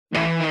At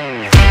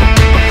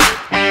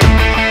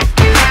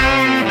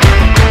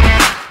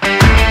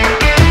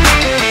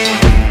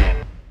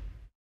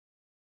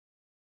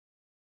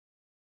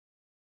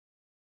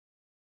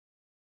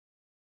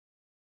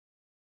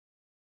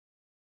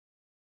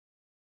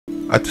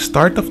the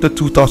start of the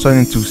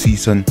 2002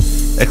 season,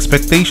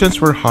 expectations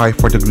were high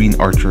for the Green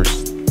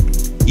Archers.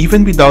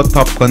 Even without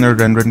top gunner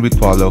Renren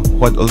Witwalo,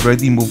 who had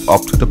already moved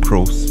up to the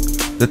pros,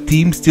 the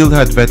team still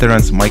had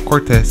veterans Mike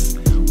Cortez,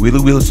 Willie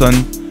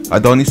Wilson,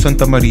 Adonis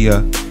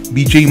Santamaria,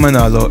 BJ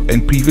Manalo,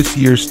 and previous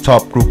year's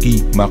top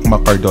rookie Macma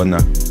Cardona.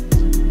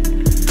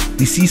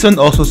 The season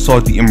also saw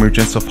the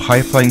emergence of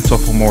high-flying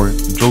sophomore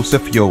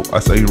Joseph Yeo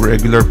as a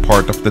regular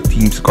part of the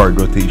team's guard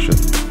rotation.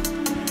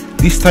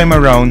 This time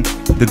around,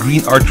 the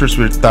Green Archers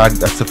were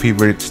tagged as the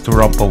favorites to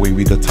romp away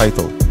with the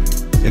title.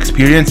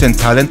 Experience and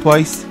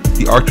talent-wise,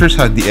 the Archers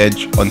had the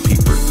edge on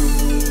paper.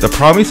 The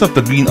promise of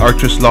the Green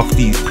Archers'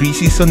 lofty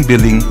preseason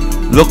billing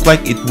looked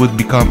like it would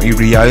become a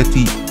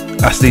reality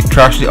as they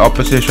trashed the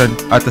opposition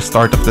at the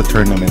start of the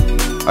tournament.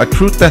 A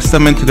true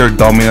testament to their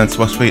dominance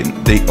was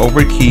when they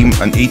overcame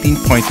an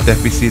 18-point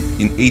deficit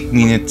in 8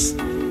 minutes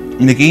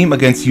in a game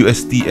against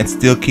UST and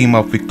still came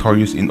up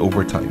victorious in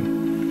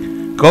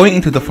overtime. Going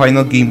into the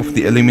final game of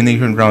the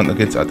elimination round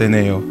against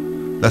Ateneo,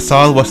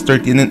 LaSalle was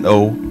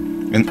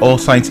 13-0 and all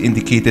signs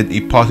indicated a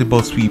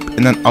possible sweep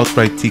and an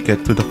outright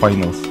ticket to the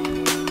finals.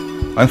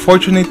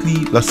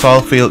 Unfortunately,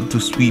 LaSalle failed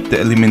to sweep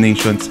the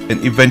eliminations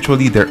and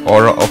eventually their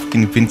aura of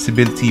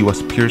invincibility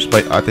was pierced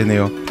by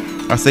Ateneo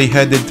as they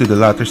headed to the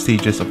latter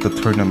stages of the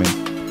tournament.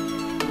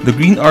 The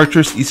Green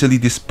Archers easily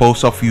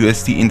disposed of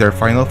UST in their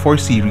Final Four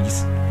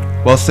series,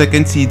 while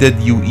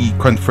second-seeded UE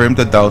confirmed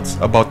the doubts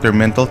about their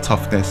mental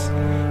toughness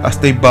as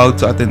they bowed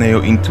to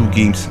Ateneo in 2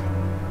 games,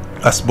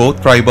 as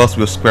both rivals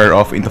will square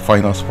off in the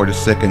finals for the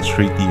second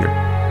straight year.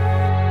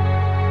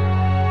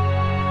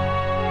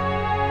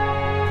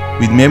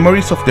 With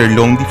memories of their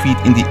lone defeat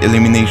in the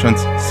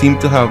eliminations seem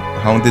to have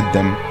hounded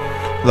them,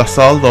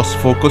 LaSalle lost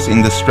focus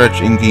in the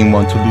stretch in Game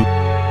 1 to lose.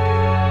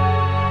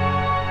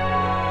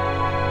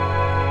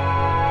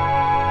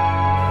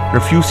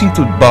 Refusing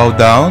to bow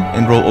down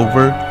and roll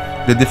over,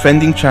 the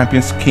defending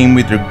champions came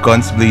with their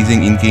guns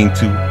blazing in Game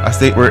 2 as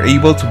they were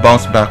able to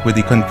bounce back with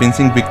a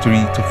convincing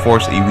victory to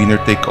force a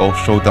winner-take-all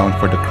showdown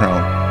for the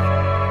crown.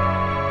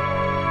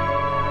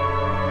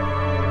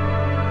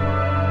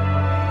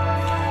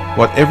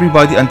 What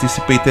everybody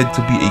anticipated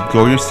to be a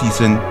glorious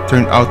season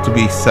turned out to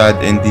be a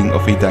sad ending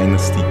of a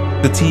dynasty.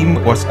 The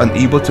team was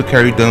unable to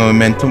carry the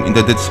momentum in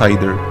the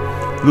decider,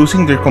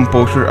 losing their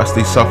composure as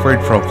they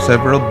suffered from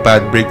several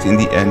bad breaks in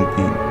the end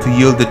game to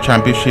yield the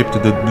championship to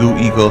the Blue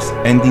Eagles,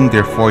 ending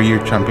their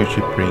 4-year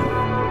championship reign.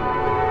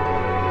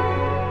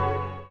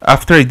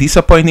 After a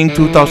disappointing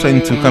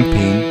 2002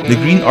 campaign, the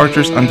Green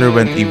Archers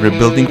underwent a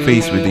rebuilding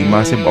phase with a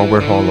massive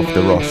overhaul of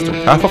the roster.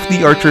 Half of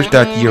the Archers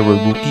that year were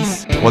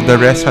rookies, while the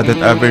rest had an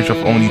average of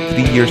only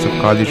 3 years of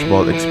college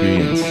ball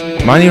experience.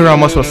 Manny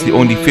Ramos was the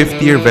only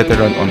 5th-year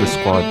veteran on the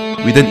squad.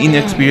 With an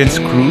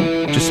inexperienced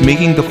crew, just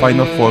making the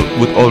Final Four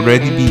would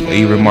already be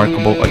a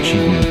remarkable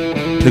achievement.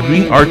 The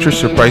Green Archers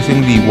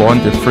surprisingly won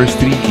their first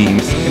 3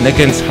 games and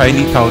against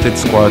highly touted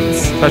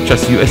squads such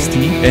as UST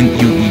and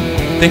UE.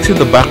 Thanks to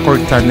the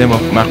backcourt tandem of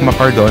Macma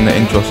Cardona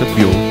and Joseph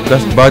Yeo,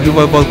 plus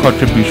valuable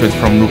contributions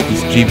from rookies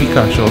JB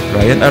Casio,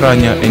 Ryan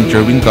Aranya, and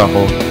Jerwin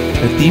Gajo,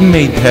 the team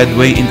made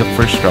headway in the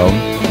first round,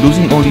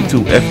 losing only to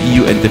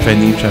FEU and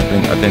defending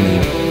champion Ateneo.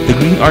 The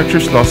Green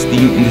Archers lost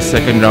steam in the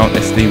second round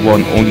as they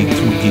won only 2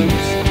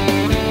 games.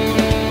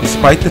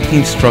 Despite the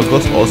team's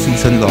struggles all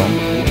season long,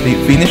 they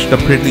finished the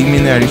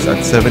preliminaries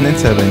at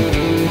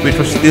 7-7, which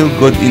was still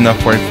good enough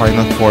for a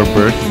Final Four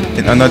berth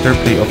and another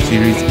playoff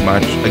series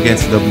match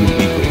against the Blue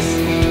Eagles.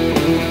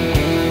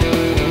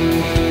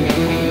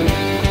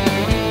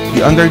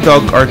 The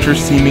underdog Archers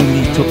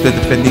seemingly took the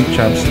defending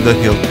champs to the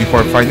hill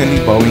before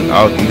finally bowing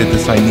out in the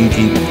deciding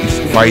game of this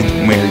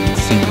wide-married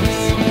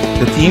series.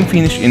 The team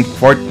finished in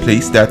 4th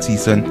place that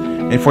season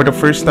and for the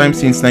first time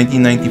since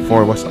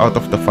 1994 was out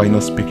of the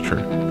finals picture.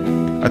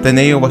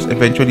 Ateneo was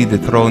eventually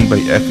dethroned by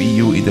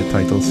FEU in the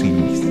title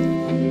series.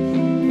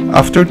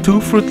 After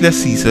 2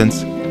 fruitless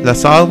seasons,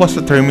 LaSalle was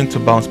determined to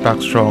bounce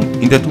back strong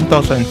in the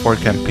 2004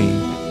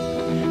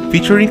 campaign.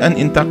 Featuring an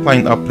intact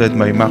lineup led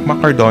by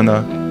Macma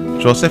Cardona,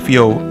 Joseph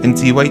Yeo, and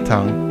T.Y.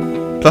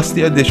 Tang, plus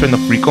the addition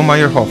of Rico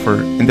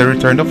Meyerhofer and the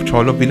return of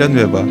Cholo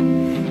Villanueva,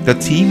 the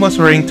team was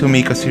raring to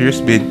make a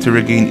serious bid to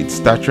regain its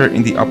stature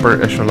in the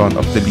upper echelon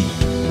of the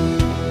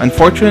league.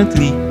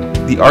 Unfortunately,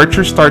 the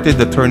Archers started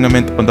the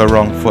tournament on the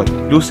wrong foot,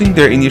 losing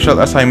their initial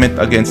assignment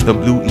against the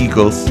Blue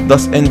Eagles,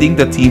 thus ending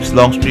the team's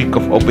long streak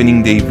of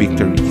opening day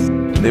victories.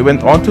 They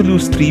went on to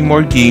lose 3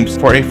 more games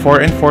for a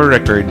 4-4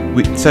 record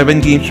with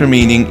 7 games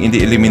remaining in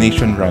the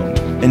elimination round,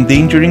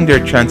 endangering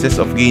their chances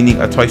of gaining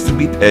a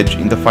twice-to-beat edge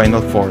in the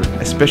Final Four,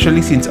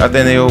 especially since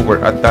Ateneo were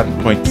at that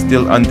point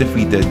still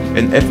undefeated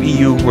and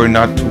FEU were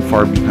not too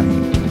far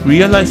behind.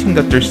 Realizing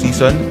that their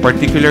season,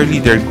 particularly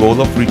their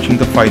goal of reaching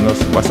the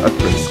finals, was at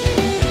risk,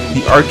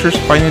 the Archers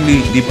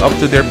finally lived up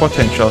to their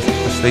potentials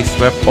as they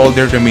swept all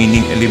their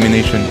remaining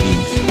elimination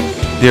games,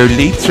 Their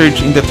late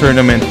surge in the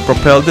tournament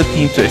propelled the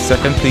team to a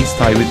second place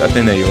tie with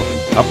Ateneo.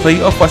 A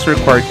playoff was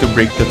required to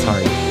break the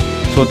tie,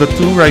 so the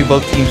two rival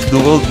teams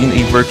dueled in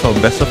a virtual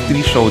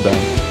best-of-3 showdown,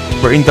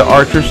 wherein the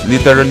Archers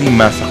literally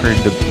massacred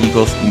the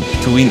Eagles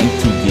to win in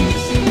 2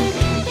 games.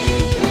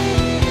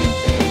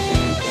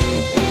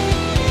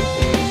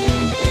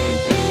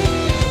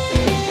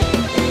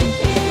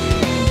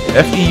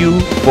 FEU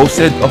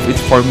boasted of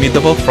its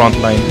formidable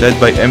frontline led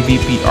by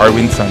MVP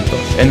Arwin Santos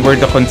and were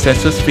the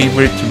consensus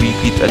favorite to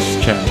repeat as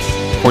champs.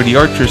 For the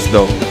Archers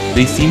though,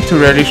 they seemed to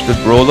relish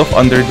the role of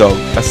underdog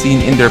as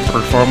seen in their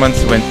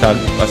performance when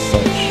tagged as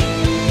such.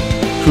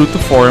 True to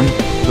form,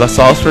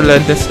 LaSalle's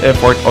relentless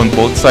effort on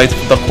both sides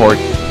of the court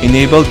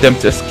enabled them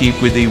to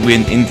escape with a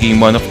win in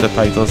Game 1 of the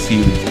title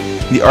series.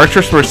 The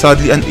Archers were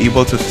sadly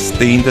unable to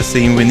sustain the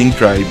same winning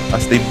drive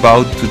as they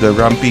bowed to the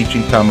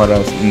rampaging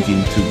Tamaraws in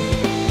Game 2.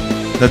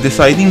 The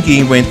deciding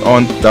game went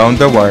on down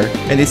the wire,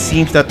 and it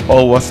seems that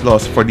all was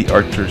lost for the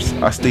Archers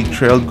as they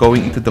trailed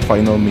going into the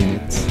final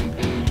minutes.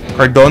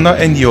 Cardona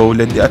and Yo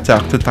led the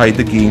attack to tie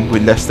the game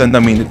with less than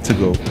a minute to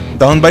go.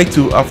 Down by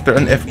 2 after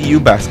an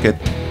FEU basket,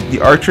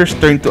 the Archers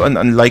turned to an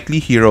unlikely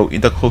hero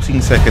in the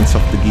closing seconds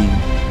of the game.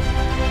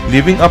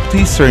 Living up to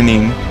his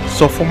surname,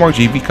 sophomore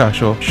JV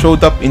Casio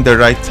showed up in the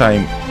right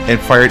time and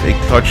fired a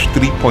clutch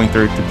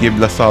 3-pointer to give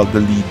LaSalle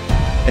the lead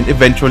and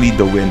eventually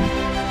the win.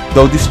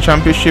 Though this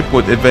championship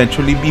would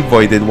eventually be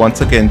voided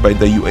once again by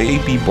the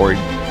UAAP board,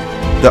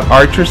 the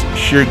Archers'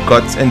 sheer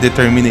guts and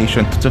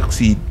determination to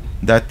succeed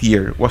that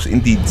year was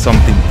indeed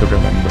something to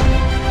remember.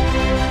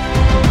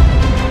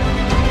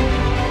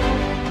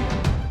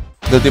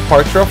 The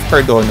departure of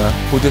Cardona,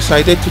 who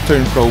decided to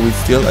turn pro with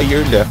still a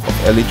year left of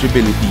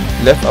eligibility,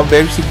 left a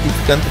very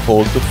significant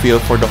hole to fill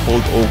for the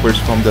holdovers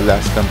from the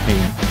last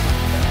campaign.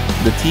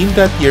 The team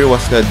that year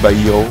was led by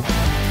Yo,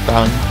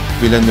 Tang,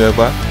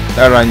 Villanueva,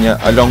 Aranya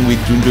along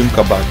with Junjun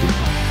Kabatu.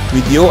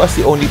 With Yo as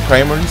the only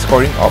primary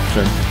scoring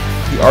option,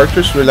 the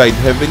Archers relied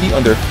heavily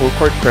on their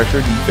full-court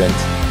pressure defense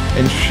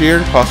and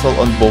sheer hustle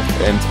on both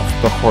ends of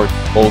the court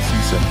all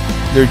season.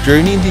 Their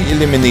journey in the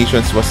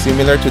eliminations was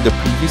similar to the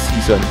previous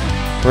season,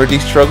 where they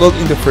struggled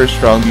in the first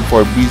round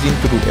before breezing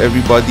through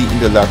everybody in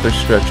the latter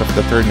stretch of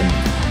the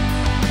tournament.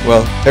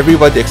 Well,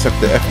 everybody except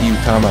the FEU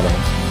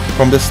Tamaraws.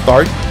 From the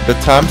start, the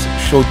Tams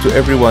showed to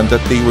everyone that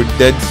they were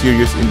dead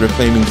serious in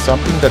reclaiming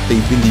something that they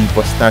believed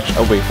was snatched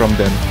away from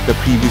them the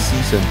previous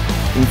season.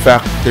 In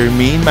fact, their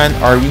main man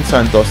Arwin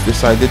Santos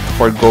decided to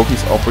forgo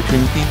his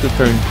opportunity to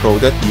turn pro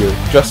that year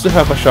just to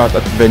have a shot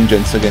at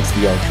vengeance against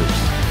the Archers.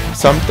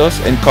 Santos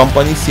and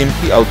company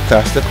simply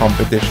outclassed the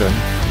competition,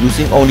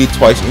 losing only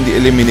twice in the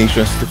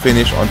eliminations to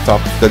finish on top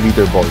of the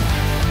leaderboard.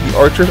 The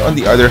Archers, on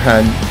the other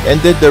hand,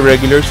 ended the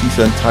regular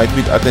season tied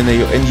with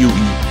Ateneo and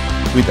UE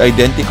with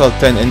identical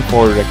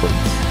 10-4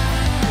 records.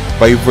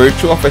 By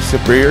virtue of a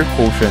superior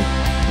quotient,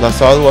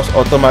 LaSalle was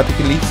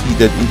automatically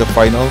seeded in the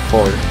Final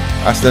Four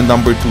as the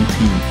number 2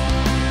 team.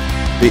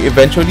 They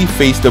eventually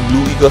faced the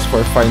Blue Eagles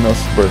for finals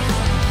berth.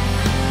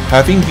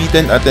 Having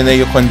beaten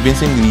Ateneo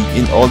convincingly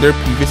in all their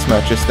previous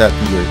matches that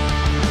year,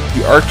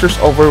 the Archers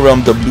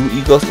overwhelmed the Blue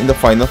Eagles in the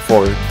Final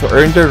Four to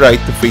earn the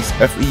right to face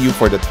FEU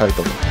for the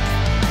title.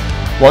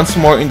 Once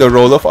more in the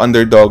role of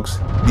underdogs,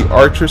 the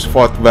Archers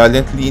fought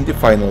valiantly in the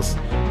finals,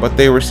 but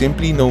they were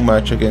simply no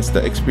match against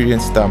the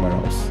experienced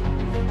Tamaraws.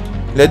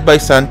 Led by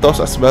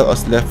Santos as well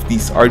as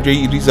lefties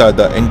RJ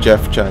Rizada and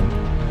Jeff Chan,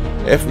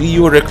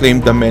 FEU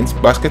reclaimed the men's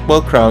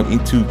basketball crown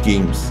in 2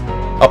 games.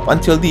 Up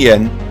until the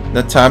end,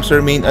 the Tams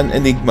remained an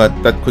enigma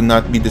that could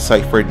not be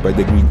deciphered by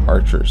the Green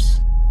Archers.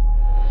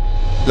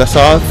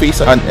 LaSalle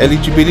faced an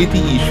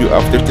eligibility issue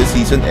after the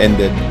season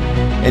ended,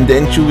 and the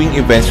ensuing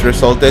events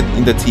resulted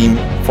in the team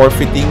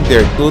forfeiting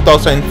their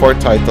 2004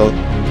 title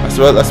as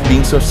well as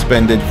being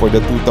suspended for the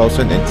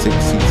 2006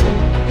 season.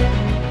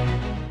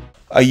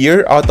 A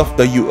year out of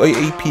the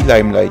UAAP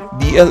limelight,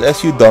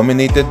 DLSU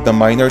dominated the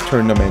minor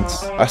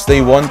tournaments as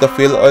they won the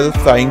Phil Oil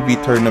Flying V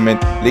tournament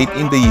late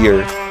in the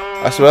year,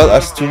 as well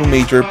as 2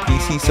 major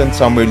preseason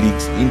summer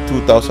leagues in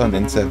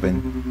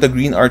 2007. The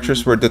Green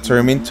Archers were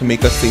determined to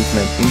make a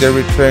statement in their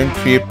return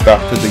trip back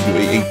to the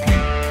UAAP.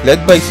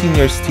 Led by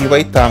seniors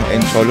T.Y. Tang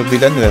and Cholo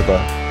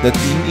Villanueva, the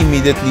team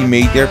immediately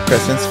made their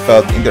presence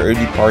felt in the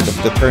early part of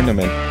the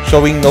tournament.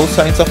 Showing no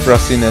signs of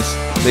rustiness,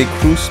 they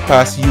cruised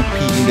past UP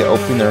in the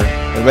opener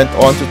and went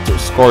on to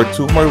score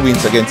 2 more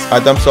wins against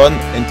Adamson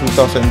and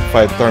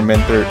 2005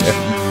 tormentor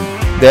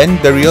FEU.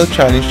 Then the real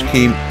challenge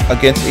came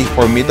against a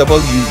formidable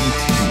UE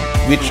team,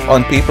 which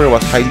on paper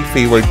was highly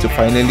favored to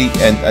finally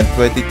end a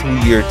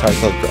 22-year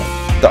title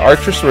drought. The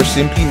Archers were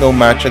simply no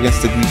match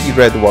against the gritty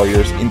Red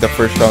Warriors in the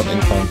first round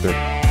encounter.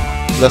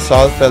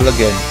 LaSalle fell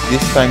again,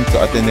 this time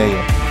to Ateneo.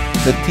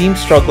 The team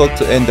struggled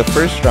to end the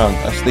first round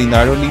as they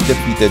narrowly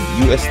defeated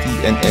UST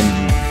and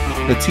NU.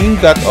 The team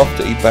got off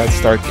to a bad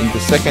start in the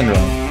second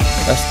round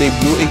as they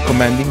blew a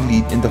commanding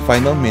lead in the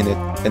final minute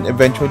and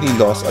eventually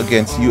lost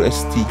against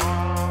UST,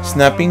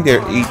 snapping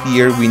their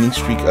 8-year winning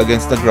streak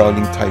against the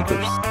Growling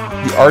Tigers.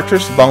 The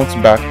Archers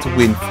bounced back to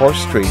win 4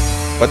 straight,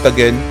 but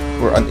again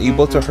were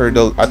unable to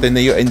hurdle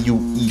Ateneo and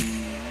UE.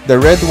 The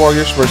Red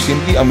Warriors were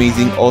simply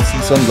amazing all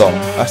season long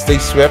as they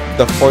swept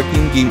the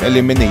 14-game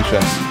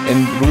elimination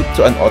en route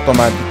to an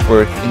automatic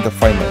berth in the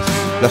finals.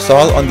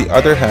 LaSalle, on the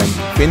other hand,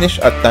 finished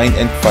at 9-5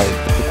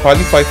 to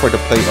qualify for the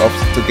playoffs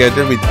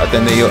together with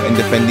Ateneo and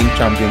defending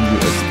champion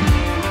UST.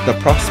 The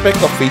prospect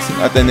of facing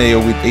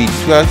Ateneo with a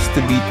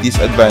 12-to-beat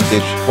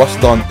disadvantage was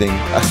daunting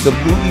as the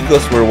Blue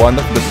Eagles were one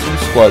of the two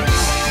squads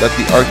that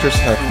the Archers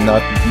have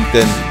not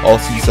beaten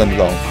all season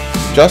long.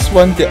 Just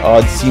when the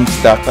odds seemed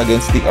stacked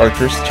against the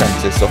Archers'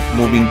 chances of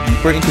moving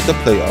deeper into the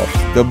playoffs,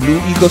 the Blue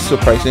Eagles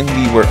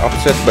surprisingly were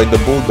upset by the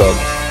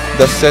Bulldogs,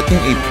 thus setting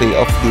a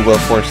playoff duel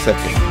for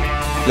second.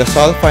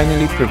 LaSalle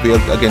finally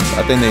prevailed against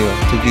Ateneo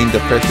to gain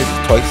the precious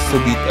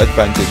twice-to-beat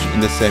advantage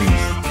in the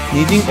semis.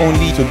 Needing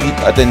only to beat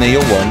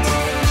Ateneo once,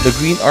 the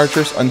Green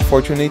Archers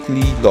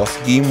unfortunately lost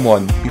Game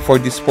 1 before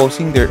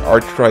disposing their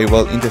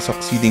arch-rival in the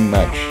succeeding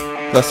match.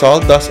 LaSalle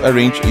thus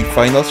arranged a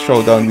final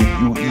showdown with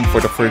UE for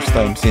the first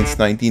time since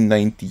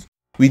 1990,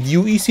 with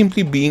UE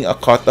simply being a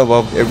cut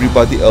above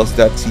everybody else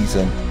that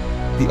season.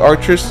 The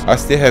Archers,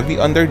 as the heavy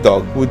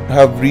underdog, would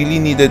have really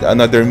needed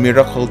another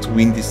miracle to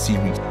win this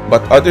series,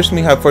 but others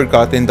may have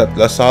forgotten that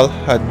LaSalle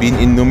had been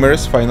in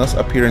numerous finals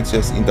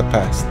appearances in the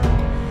past.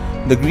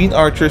 The Green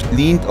Archers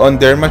leaned on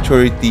their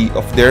maturity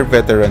of their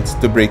veterans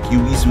to break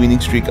UE's winning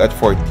streak at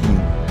 14.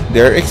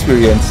 Their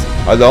experience,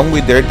 along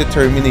with their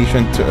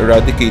determination to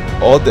eradicate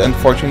all the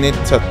unfortunate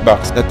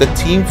setbacks that the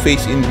team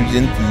faced in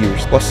recent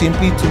years, was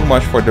simply too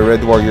much for the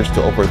Red Warriors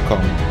to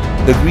overcome.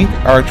 The Green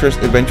Archers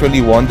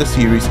eventually won the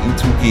series in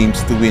 2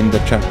 games to win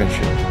the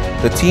championship.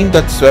 The team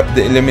that swept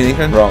the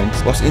elimination rounds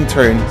was in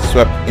turn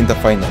swept in the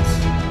finals.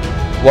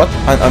 What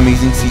an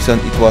amazing season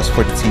it was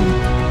for the team,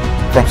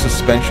 from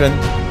suspension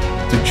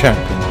to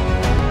champion.